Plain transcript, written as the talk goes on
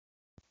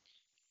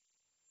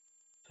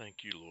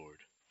Thank you,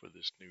 Lord, for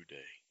this new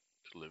day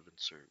to live and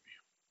serve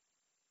you.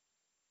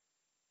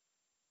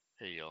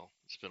 Hey, y'all,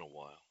 it's been a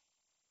while,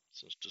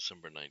 since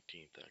December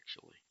 19th,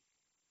 actually,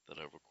 that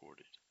I've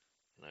recorded,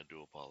 and I do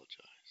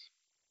apologize.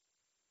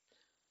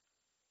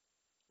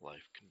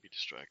 Life can be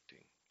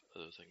distracting,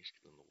 other things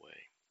get in the way.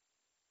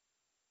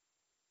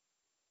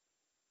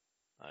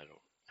 I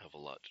don't have a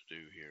lot to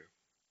do here,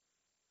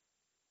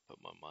 but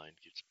my mind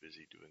gets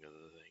busy doing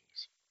other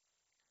things,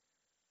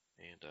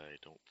 and I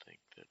don't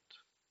think that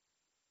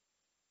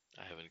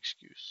I have an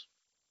excuse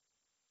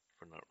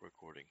for not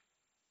recording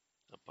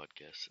a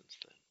podcast since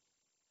then.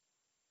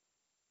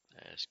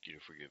 I ask you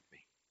to forgive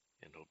me,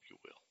 and hope you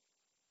will.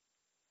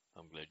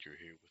 I'm glad you're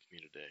here with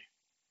me today.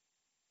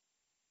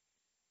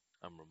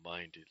 I'm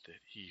reminded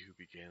that he who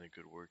began a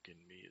good work in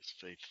me is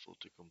faithful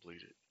to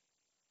complete it.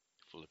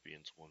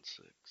 Philippians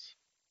 1:6.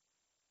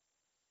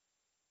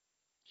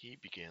 He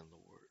began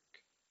the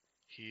work.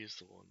 He is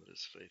the one that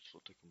is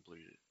faithful to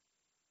complete it.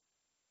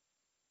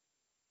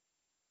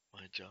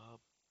 My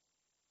job?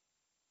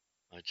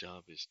 My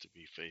job is to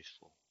be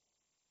faithful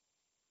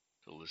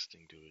to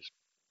listening to his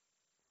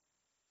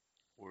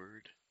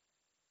word,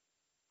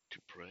 to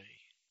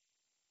pray,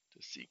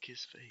 to seek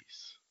his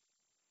face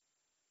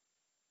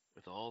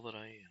with all that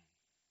I am,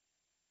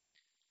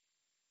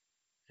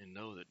 and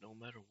know that no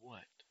matter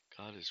what,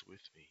 God is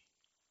with me,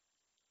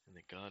 and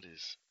that God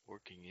is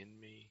working in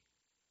me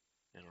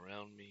and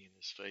around me and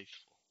is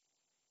faithful,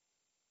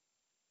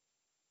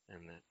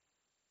 and that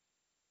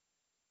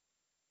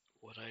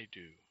what I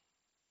do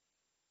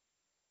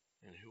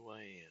and who I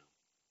am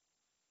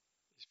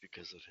is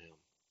because of him.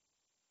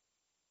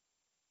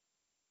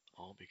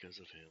 All because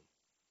of him.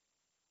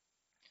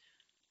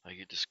 I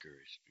get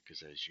discouraged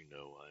because, as you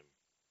know, I'm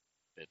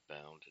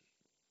bedbound, and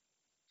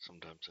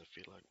sometimes I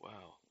feel like,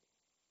 wow,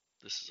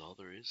 this is all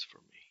there is for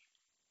me.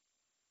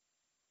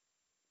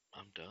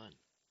 I'm done.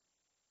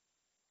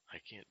 I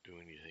can't do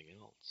anything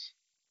else.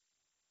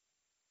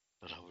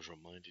 But I was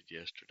reminded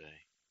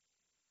yesterday,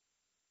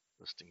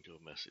 listening to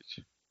a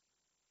message,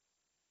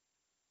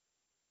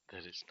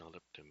 that it's not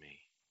up to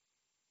me,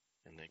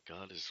 and that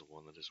God is the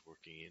one that is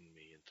working in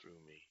me and through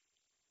me.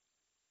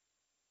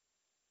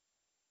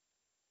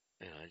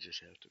 And I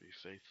just have to be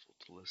faithful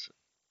to listen,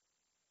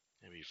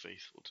 and be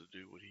faithful to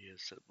do what he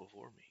has set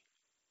before me.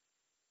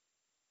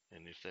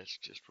 And if that's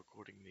just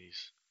recording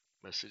these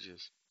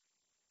messages,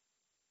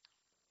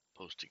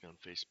 posting on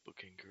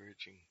Facebook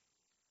encouraging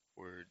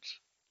words,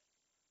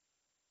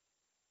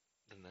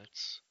 then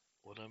that's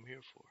what I'm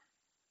here for.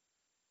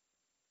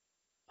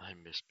 I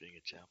miss being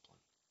a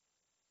chaplain.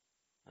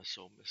 I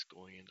so miss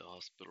going into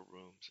hospital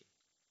rooms and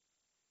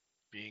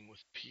being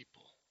with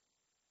people.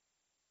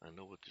 I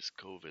know with this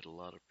COVID, a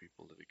lot of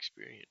people have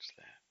experienced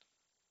that.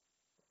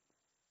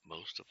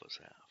 Most of us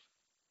have.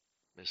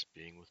 Miss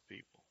being with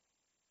people.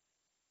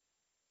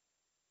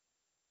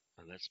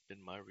 And that's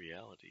been my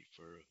reality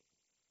for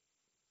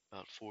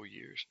about 4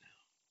 years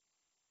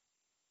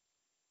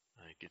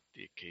now. I get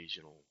the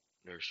occasional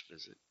nurse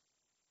visit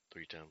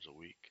 3 times a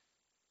week,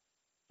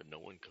 but no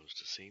one comes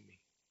to see me.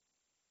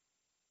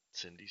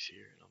 Cindy's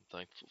here, and I'm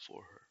thankful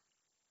for her.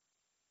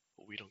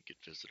 But we don't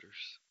get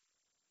visitors.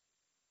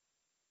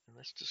 And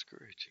that's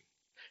discouraging.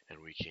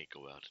 And we can't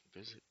go out and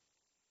visit.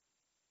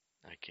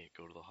 I can't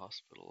go to the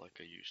hospital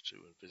like I used to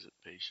and visit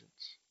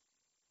patients,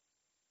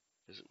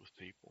 visit with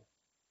people,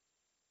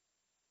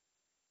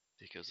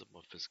 because of my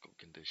physical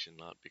condition,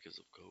 not because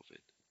of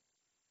COVID,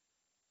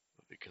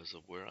 but because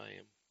of where I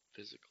am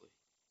physically.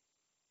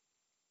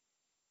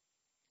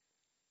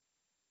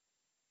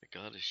 But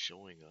God is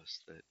showing us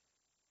that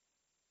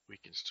we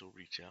can still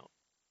reach out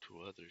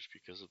to others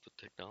because of the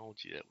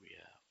technology that we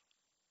have.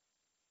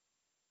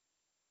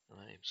 And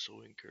I am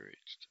so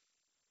encouraged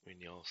when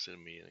y'all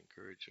send me an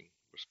encouraging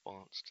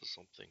response to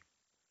something,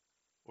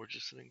 or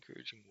just an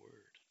encouraging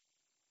word.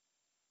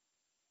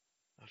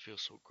 I feel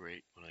so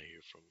great when I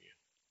hear from you,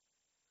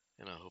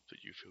 and I hope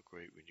that you feel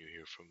great when you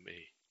hear from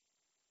me.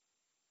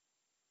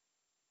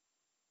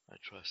 I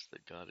trust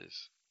that God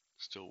is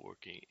still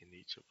working in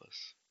each of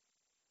us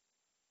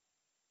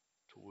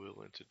to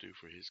will and to do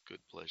for his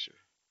good pleasure.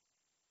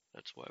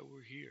 That's why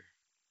we're here.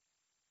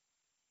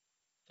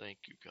 Thank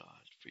you,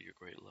 God, for your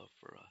great love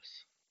for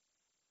us.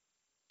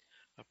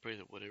 I pray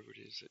that whatever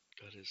it is that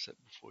God has set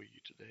before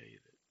you today,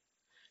 that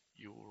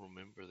you will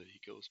remember that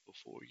he goes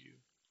before you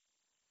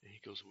and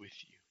he goes with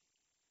you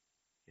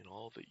in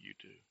all that you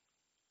do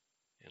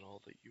and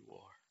all that you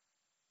are.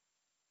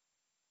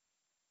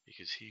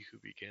 Because he who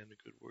began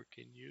a good work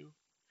in you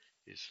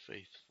is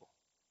faithful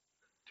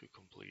to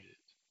complete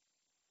it.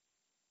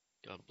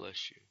 God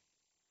bless you.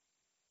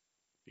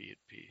 Be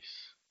at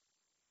peace.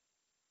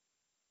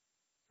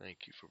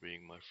 Thank you for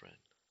being my friend.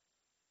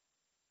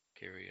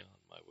 Carry on,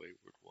 my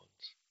wayward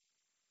ones.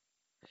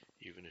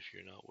 Even if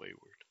you're not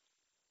wayward,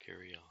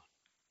 carry on.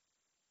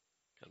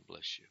 God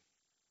bless you.